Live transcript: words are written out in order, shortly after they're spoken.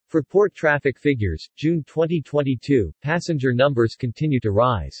Fraport traffic figures, June 2022, passenger numbers continue to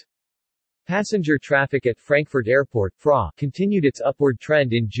rise. Passenger traffic at Frankfurt Airport (FRA) continued its upward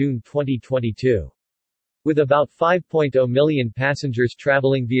trend in June 2022. With about 5.0 million passengers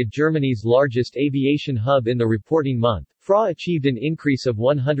traveling via Germany's largest aviation hub in the reporting month, FRA achieved an increase of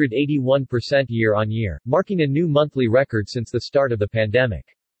 181% year-on-year, marking a new monthly record since the start of the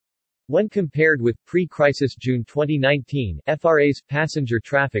pandemic. When compared with pre-crisis June 2019, FRA's passenger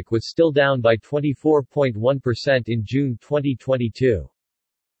traffic was still down by 24.1% in June 2022.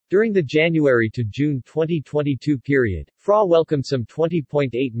 During the January to June 2022 period, FRA welcomed some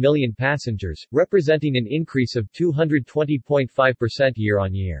 20.8 million passengers, representing an increase of 220.5%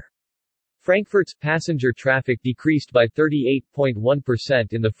 year-on-year. Frankfurt's passenger traffic decreased by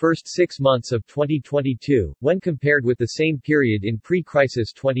 38.1% in the first 6 months of 2022, when compared with the same period in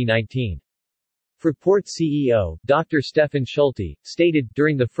pre-crisis 2019. Fraport CEO, Dr. Stefan Schulte, stated,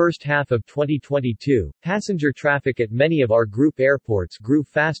 during the first half of 2022, passenger traffic at many of our group airports grew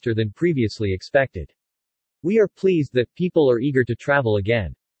faster than previously expected. We are pleased that people are eager to travel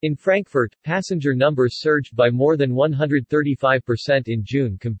again. In Frankfurt, passenger numbers surged by more than 135% in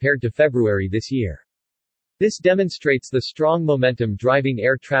June compared to February this year. This demonstrates the strong momentum driving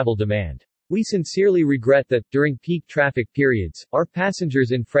air travel demand. We sincerely regret that, during peak traffic periods, our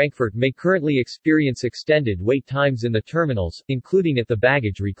passengers in Frankfurt may currently experience extended wait times in the terminals, including at the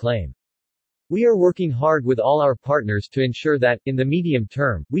baggage reclaim. We are working hard with all our partners to ensure that, in the medium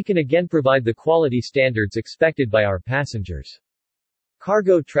term, we can again provide the quality standards expected by our passengers.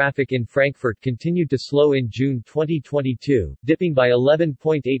 Cargo traffic in Frankfurt continued to slow in June 2022, dipping by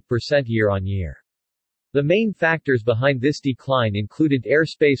 11.8% year-on-year. The main factors behind this decline included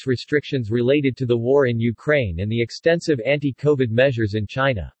airspace restrictions related to the war in Ukraine and the extensive anti-COVID measures in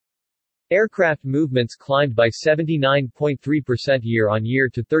China. Aircraft movements climbed by 79.3% year-on-year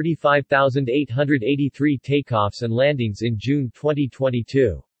to 35,883 takeoffs and landings in June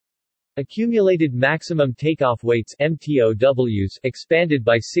 2022. Accumulated maximum takeoff weights (MTOWs) expanded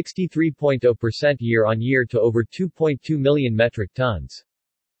by 63.0% year-on-year to over 2.2 million metric tons.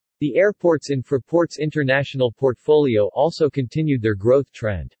 The airports in Fraport's international portfolio also continued their growth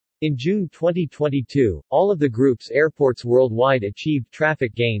trend. In June 2022, all of the group's airports worldwide achieved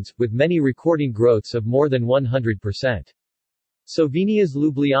traffic gains, with many recording growths of more than 100%. Slovenia's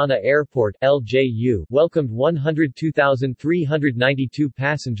Ljubljana Airport (LJU) welcomed 102,392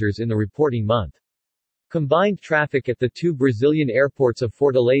 passengers in the reporting month. Combined traffic at the two Brazilian airports of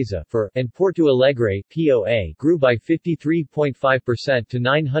Fortaleza (FOR) and Porto Alegre (POA) grew by 53.5% to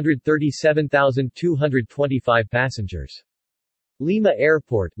 937,225 passengers. Lima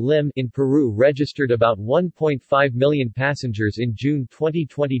Airport (LIM) in Peru registered about 1.5 million passengers in June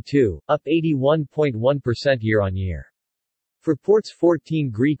 2022, up 81.1% year-on-year. Fraport's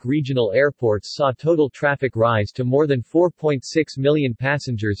 14 Greek regional airports saw total traffic rise to more than 4.6 million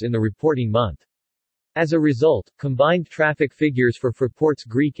passengers in the reporting month. As a result, combined traffic figures for Fraport's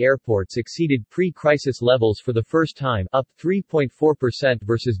Greek airports exceeded pre-crisis levels for the first time, up 3.4%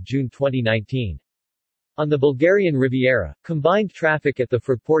 versus June 2019. On the Bulgarian Riviera, combined traffic at the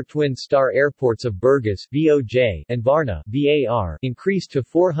Fraport Twin Star airports of Burgas (BOJ) and Varna (VAR) increased to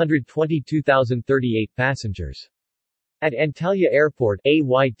 422,038 passengers. At Antalya Airport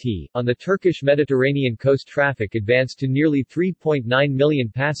 (AYT), on the Turkish Mediterranean coast, traffic advanced to nearly 3.9 million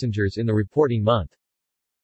passengers in the reporting month.